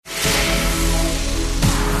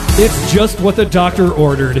It's just what the doctor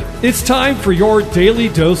ordered. It's time for your daily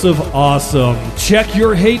dose of awesome. Check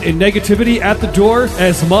your hate and negativity at the door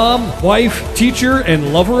as mom, wife, teacher,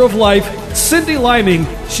 and lover of life, Cindy Liming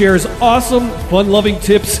shares awesome, fun-loving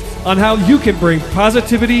tips on how you can bring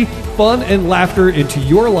positivity, fun, and laughter into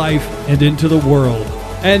your life and into the world.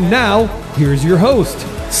 And now, here's your host,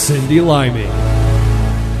 Cindy Liming.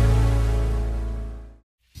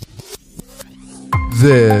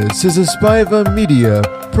 This is a Spiva Media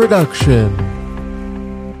production.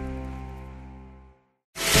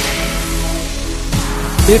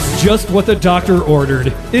 It's just what the doctor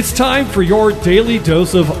ordered. It's time for your daily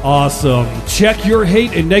dose of awesome. Check your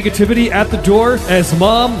hate and negativity at the door as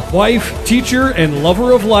mom, wife, teacher, and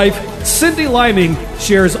lover of life, Cindy Liming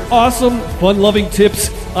shares awesome, fun-loving tips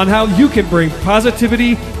on how you can bring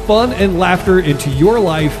positivity, fun, and laughter into your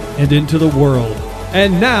life and into the world.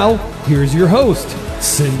 And now, here's your host,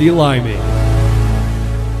 Cindy Liming.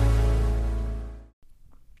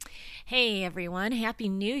 Hey everyone, Happy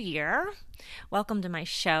New Year. Welcome to my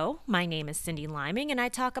show. My name is Cindy Liming, and I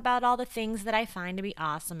talk about all the things that I find to be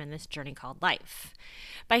awesome in this journey called life.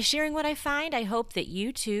 By sharing what I find, I hope that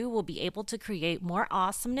you too will be able to create more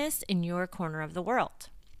awesomeness in your corner of the world.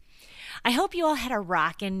 I hope you all had a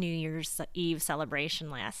rockin' New Year's Eve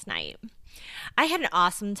celebration last night. I had an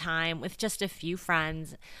awesome time with just a few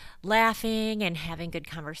friends, laughing and having good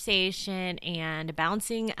conversation and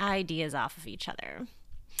bouncing ideas off of each other.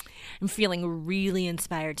 I'm feeling really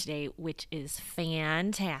inspired today, which is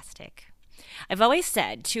fantastic. I've always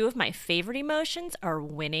said two of my favorite emotions are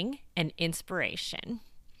winning and inspiration.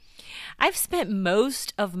 I've spent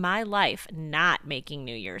most of my life not making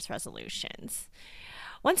New Year's resolutions.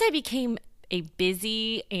 Once I became a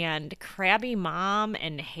busy and crabby mom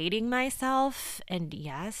and hating myself, and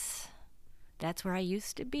yes, that's where I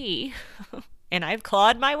used to be, and I've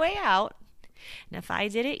clawed my way out. And if I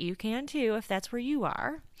did it, you can too, if that's where you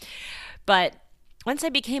are. But once I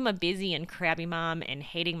became a busy and crabby mom and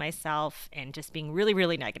hating myself and just being really,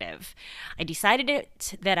 really negative, I decided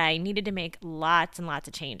that I needed to make lots and lots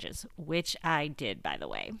of changes, which I did, by the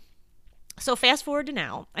way. So fast forward to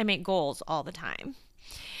now, I make goals all the time.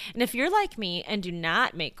 And if you're like me and do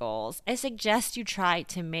not make goals, I suggest you try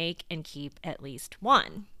to make and keep at least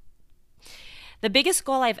one. The biggest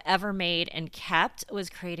goal I've ever made and kept was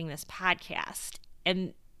creating this podcast.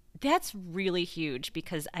 And that's really huge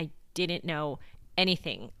because I didn't know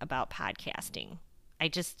anything about podcasting. I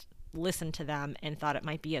just listened to them and thought it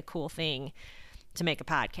might be a cool thing to make a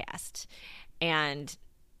podcast. And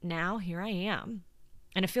now here I am.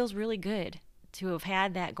 And it feels really good to have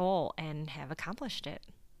had that goal and have accomplished it.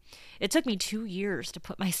 It took me 2 years to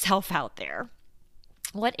put myself out there.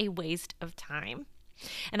 What a waste of time.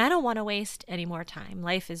 And I don't want to waste any more time.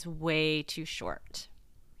 Life is way too short.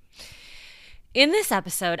 In this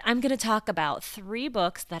episode, I'm going to talk about 3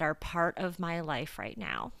 books that are part of my life right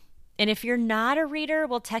now. And if you're not a reader,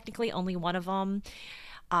 well, technically only one of them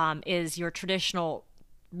is your traditional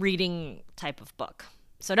reading type of book.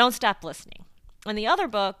 So don't stop listening. And the other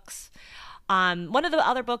books, one of the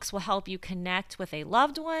other books will help you connect with a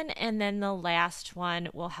loved one, and then the last one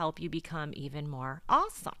will help you become even more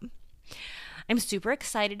awesome. I'm super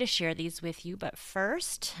excited to share these with you, but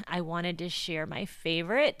first, I wanted to share my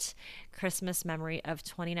favorite Christmas memory of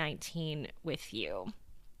 2019 with you.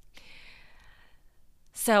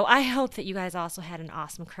 So I hope that you guys also had an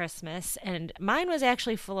awesome Christmas, and mine was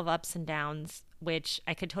actually full of ups and downs, which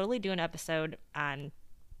I could totally do an episode on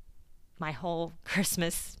my whole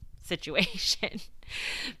Christmas situation,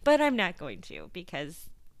 but I'm not going to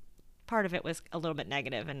because part of it was a little bit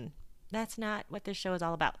negative, and that's not what this show is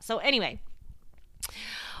all about. So anyway,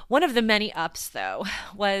 one of the many ups, though,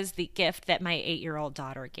 was the gift that my 8-year-old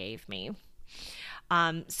daughter gave me.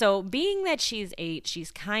 So being that she's 8,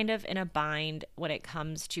 she's kind of in a bind when it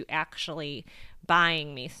comes to actually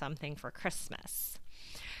buying me something for Christmas.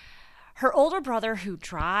 Her older brother, who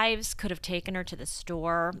drives, could have taken her to the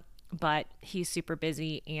store, but he's super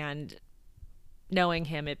busy, and knowing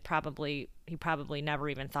him, he probably never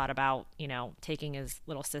even thought about, taking his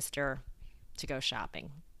little sister to go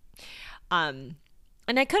shopping.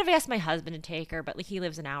 And I could have asked my husband to take her, but he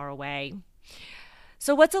lives an hour away.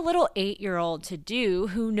 So what's a little 8-year-old to do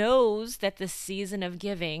who knows that the season of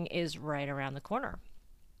giving is right around the corner?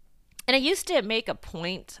 And I used to make a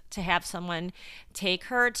point to have someone take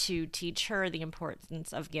her to teach her the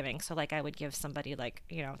importance of giving. So I would give somebody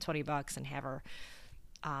 $20 and have her,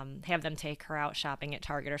 have them take her out shopping at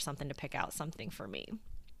Target or something to pick out something for me.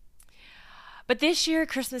 But this year,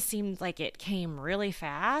 Christmas seemed like it came really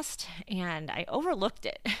fast, and I overlooked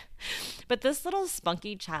it. But this little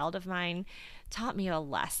spunky child of mine taught me a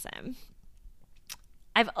lesson.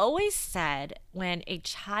 I've always said when a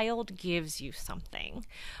child gives you something,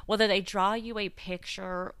 whether they draw you a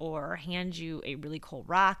picture or hand you a really cool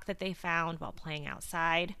rock that they found while playing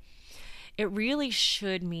outside, it really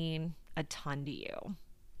should mean a ton to you.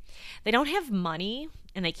 They don't have money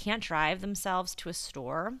and they can't drive themselves to a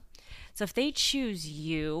store. So if they choose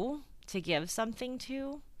you to give something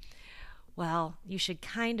to, well, you should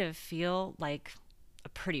kind of feel like a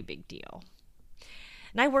pretty big deal.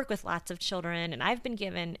 And I work with lots of children, and I've been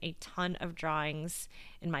given a ton of drawings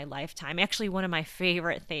in my lifetime. Actually, one of my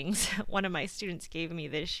favorite things one of my students gave me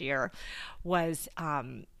this year was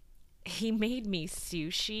he made me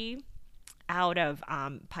sushi out of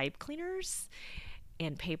pipe cleaners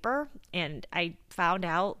and paper. And I found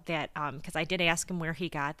out that because I did ask him where he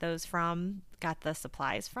got the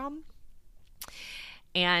supplies from.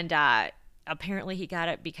 And apparently he got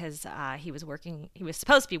it because he was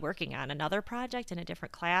supposed to be working on another project in a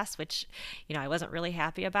different class, which, I wasn't really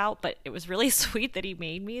happy about, but it was really sweet that he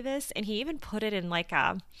made me this. And he even put it in like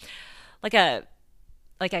a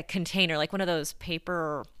container, like one of those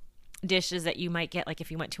paper dishes that you might get, like if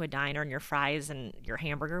you went to a diner and your fries and your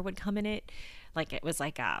hamburger would come in it. Like it was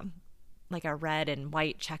like a red and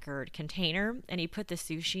white checkered container, and he put the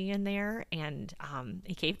sushi in there, and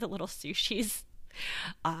he gave the little sushis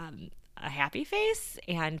a happy face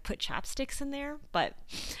and put chopsticks in there. But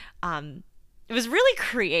it was really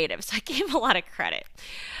creative, so I gave him a lot of credit.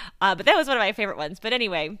 But that was one of my favorite ones. But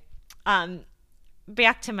anyway,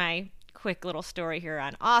 back to my quick little story here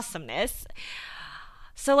on awesomeness.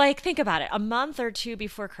 So think about it. A month or two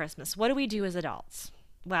before Christmas, what do we do as adults?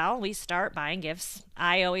 Well, we start buying gifts.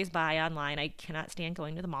 I always buy online. I cannot stand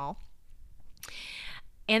going to the mall.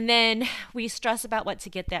 And then we stress about what to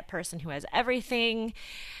get that person who has everything.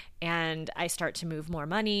 And I start to move more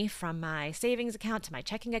money from my savings account to my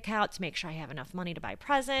checking account to make sure I have enough money to buy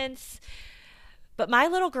presents. But my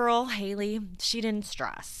little girl, Haley, she didn't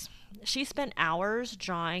stress. She spent hours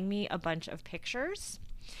drawing me a bunch of pictures.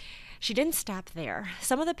 She didn't stop there.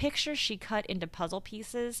 Some of the pictures she cut into puzzle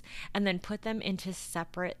pieces and then put them into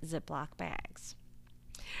separate Ziploc bags.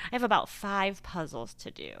 I have about 5 puzzles to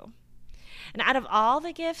do. And out of all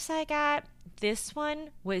the gifts I got, this one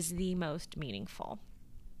was the most meaningful.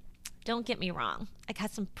 Don't get me wrong. I got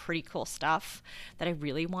some pretty cool stuff that I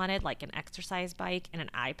really wanted, like an exercise bike and an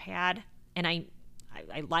iPad. And I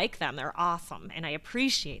like them. They're awesome. And I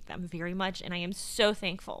appreciate them very much. And I am so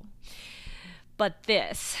thankful. But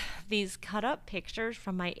these cut up pictures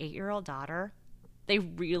from my 8-year-old daughter, they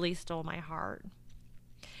really stole my heart.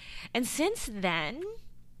 And since then,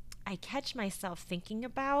 I catch myself thinking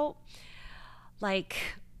about,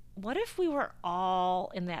 what if we were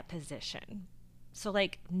all in that position? So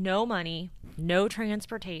no money, no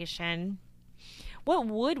transportation. What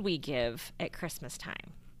would we give at Christmas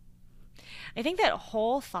time? I think that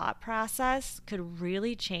whole thought process could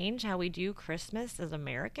really change how we do Christmas as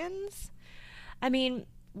Americans. I mean,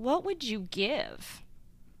 what would you give?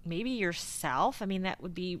 Maybe yourself? I mean, that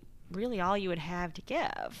would be really all you would have to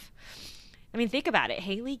give. I mean, think about it.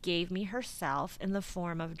 Haley gave me herself in the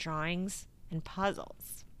form of drawings and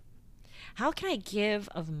puzzles. How can I give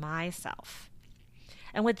of myself?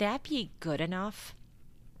 And would that be good enough?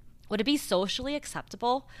 Would it be socially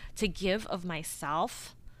acceptable to give of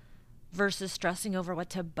myself versus stressing over what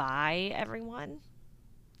to buy everyone?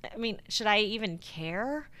 I mean, should I even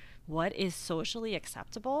care what is socially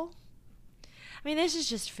acceptable? I mean, this is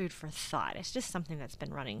just food for thought. It's just something that's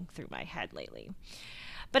been running through my head lately.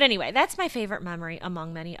 But anyway, that's my favorite memory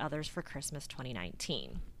among many others for Christmas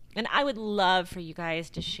 2019. And I would love for you guys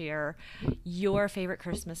to share your favorite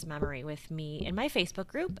Christmas memory with me in my Facebook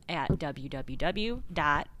group at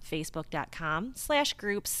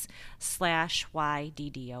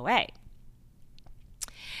www.facebook.com/groups/YDDOA.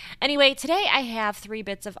 Anyway, today I have 3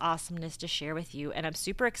 bits of awesomeness to share with you, and I'm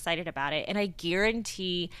super excited about it. And I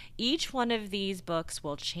guarantee each one of these books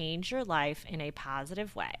will change your life in a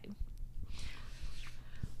positive way.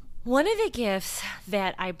 One of the gifts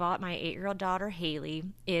that I bought my 8-year-old daughter, Haley,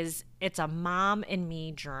 it's a Mom and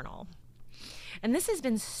Me journal. And this has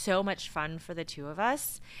been so much fun for the two of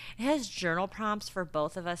us. It has journal prompts for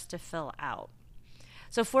both of us to fill out.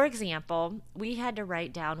 So for example, we had to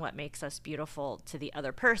write down what makes us beautiful to the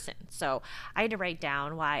other person. So I had to write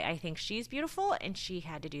down why I think she's beautiful, and she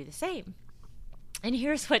had to do the same. And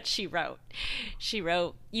here's what she wrote. She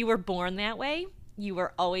wrote, "You were born that way. You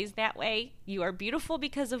were always that way. You are beautiful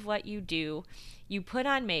because of what you do. You put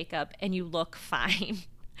on makeup and you look fine."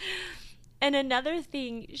 And another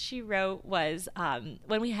thing she wrote was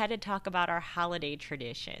when we had to talk about our holiday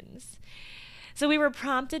traditions. So we were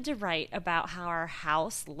prompted to write about how our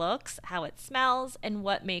house looks, how it smells, and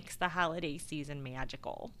what makes the holiday season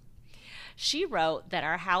magical. She wrote that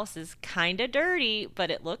our house is kind of dirty, but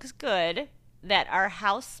it looks good, that our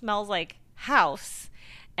house smells like house,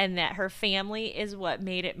 and that her family is what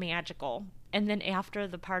made it magical. And then after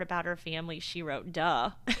the part about her family, she wrote,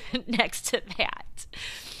 duh, next to that.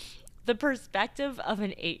 The perspective of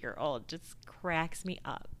an 8-year-old just cracks me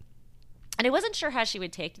up. And I wasn't sure how she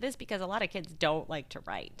would take this because a lot of kids don't like to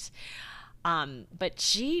write. But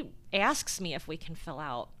she asks me if we can fill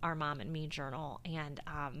out our Mom and Me journal, and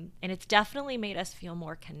it's definitely made us feel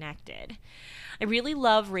more connected. I really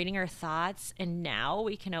love reading her thoughts, and now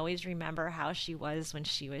we can always remember how she was when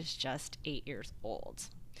she was just 8 years old.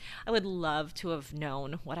 I would love to have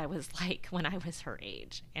known what I was like when I was her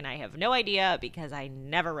age, and I have no idea because I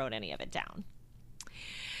never wrote any of it down.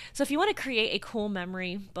 So if you want to create a cool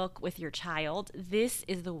memory book with your child, this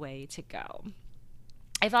is the way to go.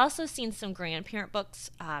 I've also seen some grandparent books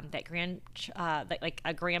that like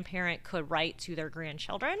a grandparent could write to their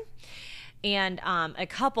grandchildren, and a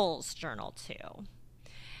couple's journal too.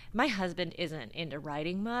 My husband isn't into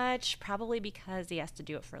writing much, probably because he has to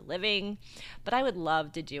do it for a living, but I would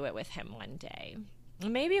love to do it with him one day.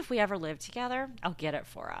 Maybe if we ever live together, I'll get it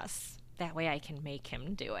for us. That way I can make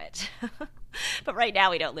him do it. But right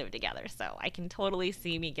now we don't live together, so I can totally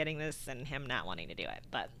see me getting this and him not wanting to do it,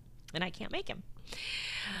 and I can't make him.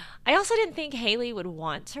 I also didn't think Haley would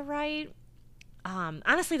want to write.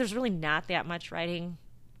 Honestly, there's really not that much writing,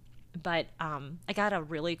 but I got a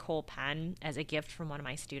really cool pen as a gift from one of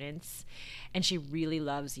my students, and she really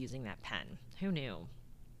loves using that pen. Who knew?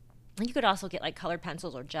 You could also get like colored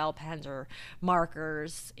pencils or gel pens or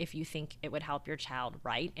markers if you think it would help your child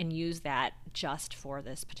write, and use that just for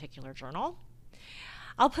this particular journal.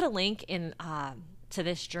 I'll put a link in to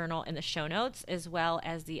this journal in the show notes, as well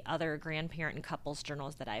as the other grandparent and couples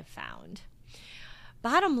journals that I've found.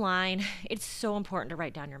 Bottom line, it's so important to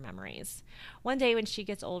write down your memories. One day when she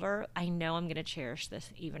gets older, I know I'm going to cherish this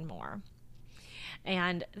even more.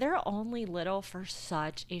 And they're only little for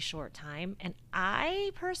such a short time, and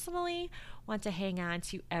I personally want to hang on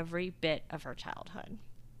to every bit of her childhood.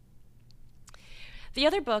 The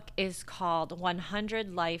other book is called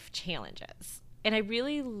 100 Life Challenges, and I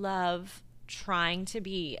really love trying to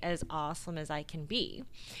be as awesome as I can be.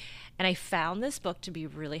 And I found this book to be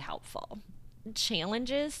really helpful.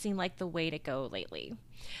 Challenges seem like the way to go lately.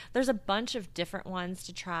 There's a bunch of different ones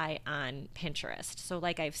to try on Pinterest. So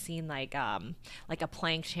like I've seen like a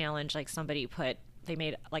plank challenge, like they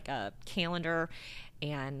made like a calendar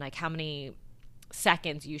and like how many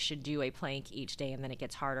seconds you should do a plank each day, and then it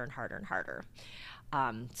gets harder and harder and harder.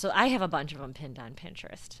 So I have a bunch of them pinned on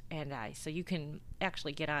Pinterest, and so you can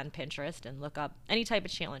actually get on Pinterest and look up any type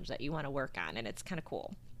of challenge that you want to work on, and it's kind of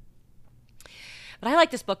cool. But I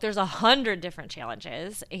like this book. There's 100 different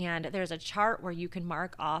challenges, and there's a chart where you can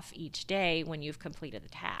mark off each day when you've completed the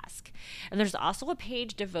task. And there's also a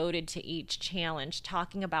page devoted to each challenge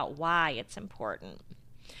talking about why it's important.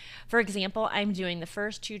 For example, I'm doing the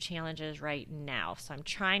first 2 challenges right now, so I'm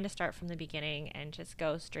trying to start from the beginning and just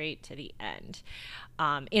go straight to the end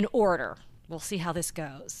in order. We'll see how this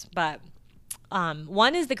goes. But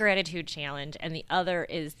one is the gratitude challenge, and the other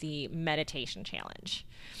is the meditation challenge.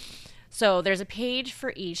 So there's a page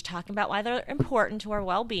for each talking about why they're important to our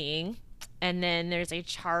well-being, and then there's a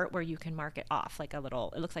chart where you can mark it off, it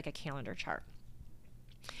looks like a calendar chart.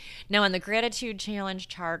 Now, on the gratitude challenge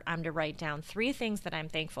chart, I'm to write down 3 things that I'm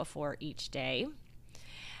thankful for each day.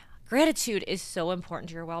 Gratitude is so important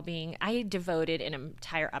to your well-being. I devoted an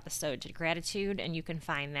entire episode to gratitude, and you can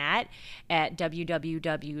find that at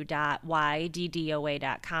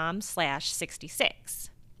www.yddoa.com/66.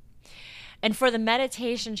 And for the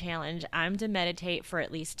meditation challenge, I'm to meditate for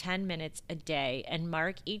at least 10 minutes a day and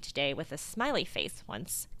mark each day with a smiley face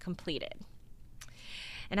once completed.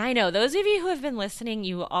 And I know those of you who have been listening,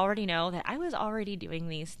 you already know that I was already doing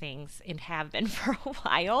these things and have been for a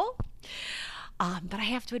while. But I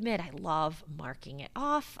have to admit, I love marking it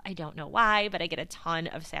off. I don't know why, but I get a ton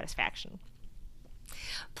of satisfaction.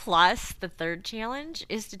 Plus, the third challenge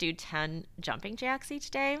is to do 10 jumping jacks each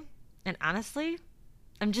day. And honestly,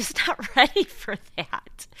 I'm just not ready for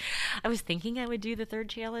that. I was thinking I would do the third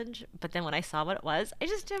challenge, but then when I saw what it was, I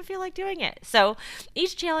just didn't feel like doing it. So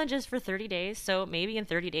each challenge is for 30 days, so maybe in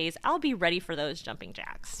 30 days, I'll be ready for those jumping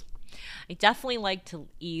jacks. I definitely like to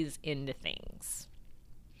ease into things.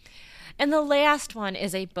 And the last one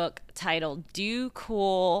is a book titled Do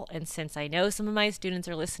Cool. And since I know some of my students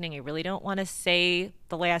are listening, I really don't want to say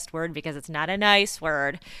the last word because it's not a nice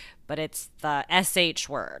word, but it's the SH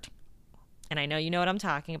word. And I know you know what I'm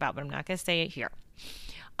talking about, but I'm not going to say it here.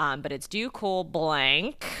 but it's Do Cool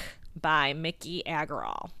Blank by Miki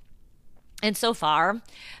Agrawal. And so far,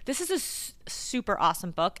 this is a super awesome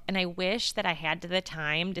book, and I wish that I had the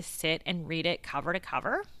time to sit and read it cover to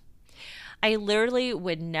cover. I literally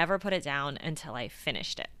would never put it down until I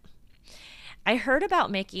finished it. I heard about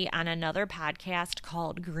Miki on another podcast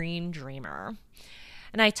called Green Dreamer,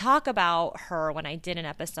 and I talk about her when I did an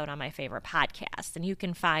episode on my favorite podcast, and you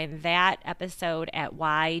can find that episode at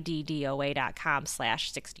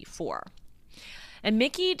yddoa.com/64. And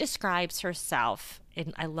Miki describes herself,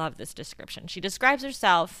 and I love this description. She describes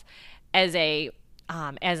herself as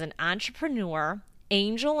an entrepreneur,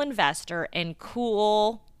 angel investor, and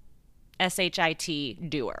cool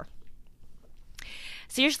SHIT doer.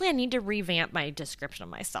 Seriously, I need to revamp my description of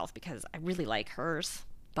myself because I really like hers,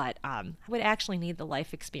 but I would actually need the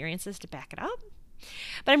life experiences to back it up.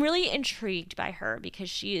 But I'm really intrigued by her because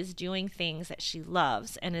she is doing things that she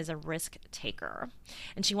loves and is a risk taker.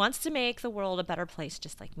 And she wants to make the world a better place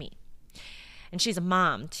just like me. And she's a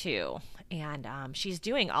mom too. And she's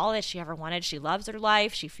doing all that she ever wanted. She loves her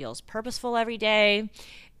life. She feels purposeful every day.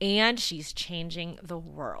 And she's changing the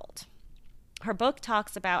world. Her book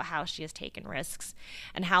talks about how she has taken risks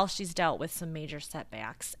and how she's dealt with some major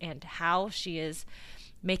setbacks and how she is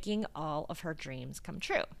making all of her dreams come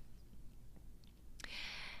true.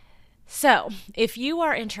 So, if you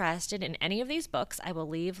are interested in any of these books, I will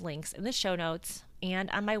leave links in the show notes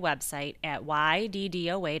and on my website at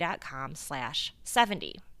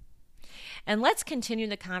yddoa.com/70. And let's continue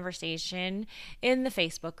the conversation in the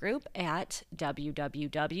Facebook group at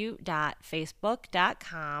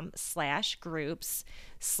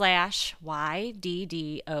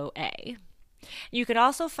www.facebook.com/groups/yddoa. You could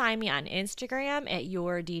also find me on Instagram at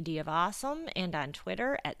YourDDOfAwesome and on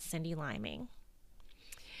Twitter at Cindy Liming.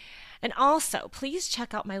 And also, please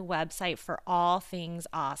check out my website for all things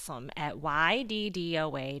awesome at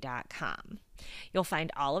yddoa.com. You'll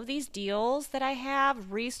find all of these deals that I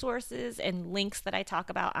have, resources, and links that I talk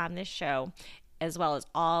about on this show, as well as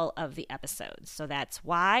all of the episodes. So that's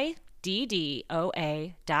yddoa.com.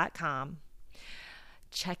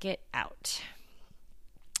 Check it out.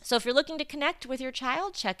 So if you're looking to connect with your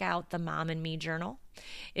child, check out the Mom and Me Journal.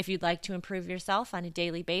 If you'd like to improve yourself on a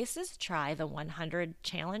daily basis, try the 100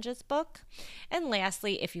 Challenges book. And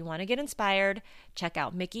lastly, if you want to get inspired, check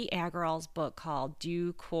out Miki Agrawal's book called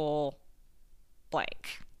Do Cool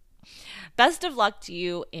Blank. Best of luck to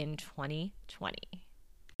you in 2020.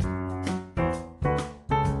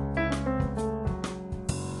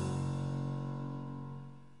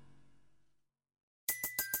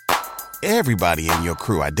 Everybody in your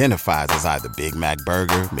crew identifies as either Big Mac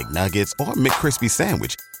Burger, McNuggets, or McCrispy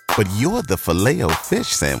Sandwich. But you're the Filet-O-Fish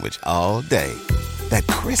Sandwich all day. That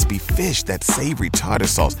crispy fish, that savory tartar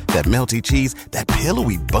sauce, that melty cheese, that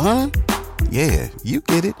pillowy bun. Yeah, you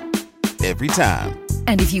get it. Every time.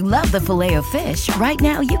 And if you love the Filet-O-Fish, right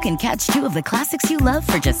now you can catch two of the classics you love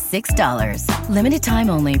for just $6. Limited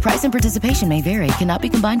time only. Price and participation may vary. Cannot be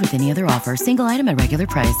combined with any other offer. Single item at regular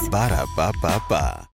price. Ba-da-ba-ba-ba.